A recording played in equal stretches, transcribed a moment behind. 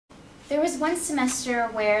There was one semester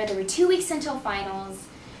where there were 2 weeks until finals,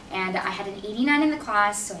 and I had an 89 in the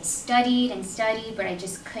class, so I studied and studied, but I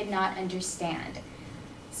just could not understand.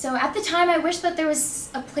 So at the time, I wished that there was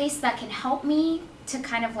a place that can help me to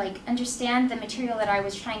kind of like understand the material that I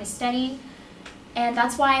was trying to study. And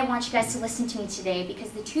that's why I want you guys to listen to me today, because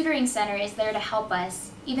the tutoring center is there to help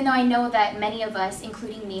us, even though I know that many of us,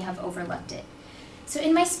 including me, have overlooked it. So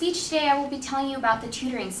in my speech today, I will be telling you about the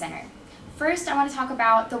tutoring center. First, I want to talk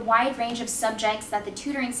about the wide range of subjects that the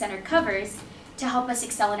tutoring center covers to help us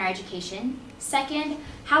excel in our education. Second,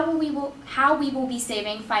 how we will be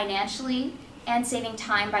saving financially and saving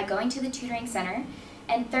time by going to the tutoring center.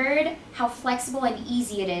 And third, how flexible and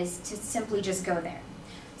easy it is to simply just go there.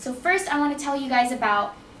 So first, I want to tell you guys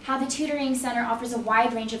about how the tutoring center offers a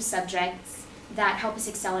wide range of subjects that help us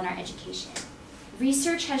excel in our education.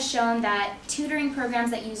 Research has shown that tutoring programs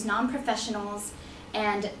that use non-professionals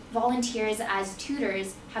and volunteers as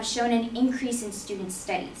tutors have shown an increase in student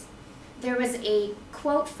studies. There was a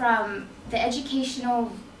quote from The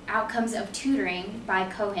Educational Outcomes of Tutoring by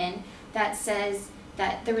Cohen that says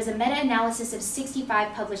that there was a meta-analysis of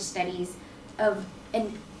 65 published studies of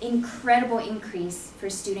an incredible increase for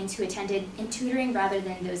students who attended in tutoring rather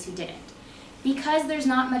than those who didn't. Because there's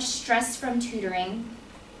not much stress from tutoring,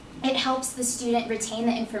 it helps the student retain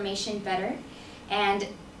the information better. And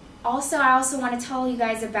I also want to tell you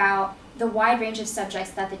guys about the wide range of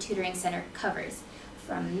subjects that the tutoring center covers,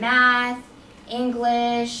 from math,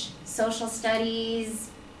 English, social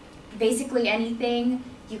studies, basically anything.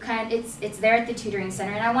 It's there at the tutoring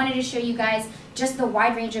center, and I wanted to show you guys just the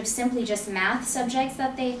wide range of simply just math subjects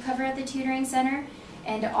that they cover at the tutoring center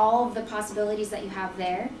and all of the possibilities that you have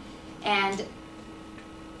there. And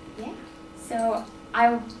yeah, so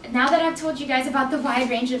now that I've told you guys about the wide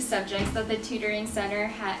range of subjects that the tutoring center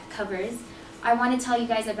covers, I want to tell you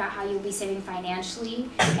guys about how you'll be saving financially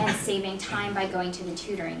and saving time by going to the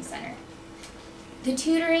tutoring center. The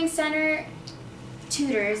tutoring center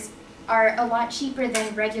tutors are a lot cheaper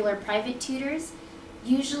than regular private tutors.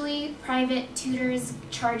 Usually, private tutors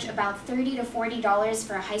charge about $30 to $40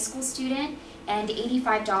 for a high school student and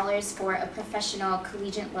 $85 for a professional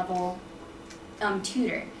collegiate level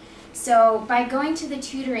tutor. So by going to the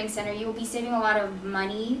tutoring center, you will be saving a lot of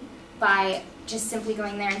money by just simply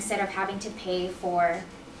going there instead of having to pay for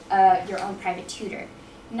your own private tutor.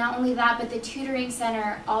 Not only that, but the tutoring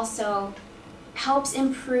center also helps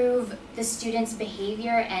improve the student's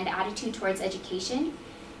behavior and attitude towards education.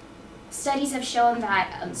 Studies have shown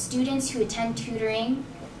that students who attend tutoring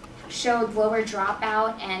showed lower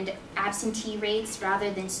dropout and absentee rates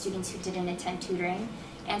rather than students who didn't attend tutoring.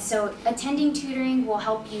 And so attending tutoring will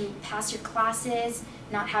help you pass your classes,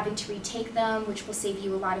 not having to retake them, which will save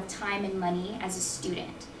you a lot of time and money as a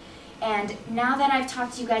student. And now that I've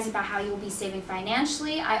talked to you guys about how you'll be saving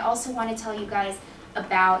financially, I also want to tell you guys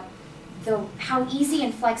about how easy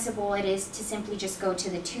and flexible it is to simply just go to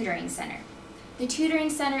the tutoring center. The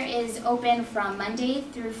tutoring center is open from Monday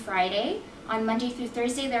through Friday. On Monday through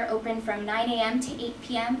Thursday, they're open from 9 a.m. to 8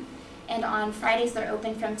 p.m. And on Fridays, they're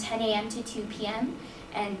open from 10 a.m. to 2 p.m.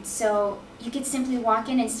 And so you could simply walk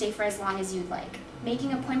in and stay for as long as you'd like.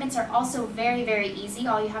 Making appointments are also very, very easy.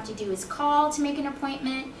 All you have to do is call to make an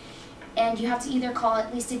appointment, and you have to either call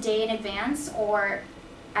at least a day in advance or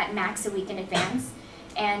at max a week in advance.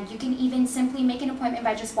 And you can even simply make an appointment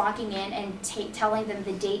by just walking in and telling them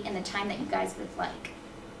the date and the time that you guys would like.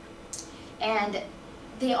 And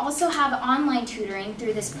they also have online tutoring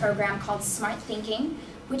through this program called Smart Thinking,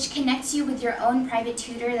 which connects you with your own private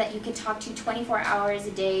tutor that you could talk to 24 hours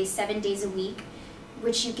a day, 7 days a week,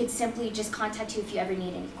 which you could simply just contact you if you ever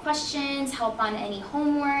need any questions, help on any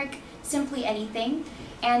homework, simply anything.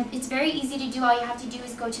 And it's very easy to do. All you have to do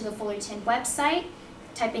is go to the Fullerton website,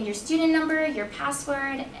 type in your student number, your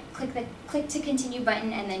password, click the Click to Continue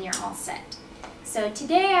button, and then you're all set. So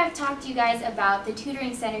today I've talked to you guys about the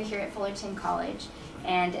tutoring center here at Fullerton College,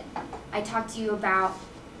 and I talked to you about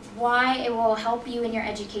why it will help you in your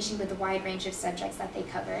education with the wide range of subjects that they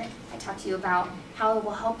cover. I talked to you about how it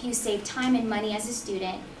will help you save time and money as a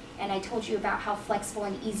student, and I told you about how flexible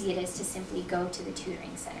and easy it is to simply go to the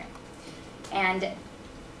tutoring center. And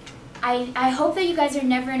I hope that you guys are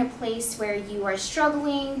never in a place where you are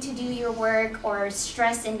struggling to do your work or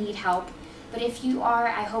stressed and need help. But if you are,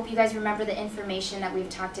 I hope you guys remember the information that we've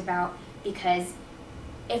talked about, because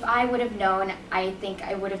if I would have known, I think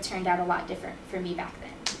I would have turned out a lot different for me back then.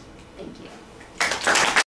 Thank you.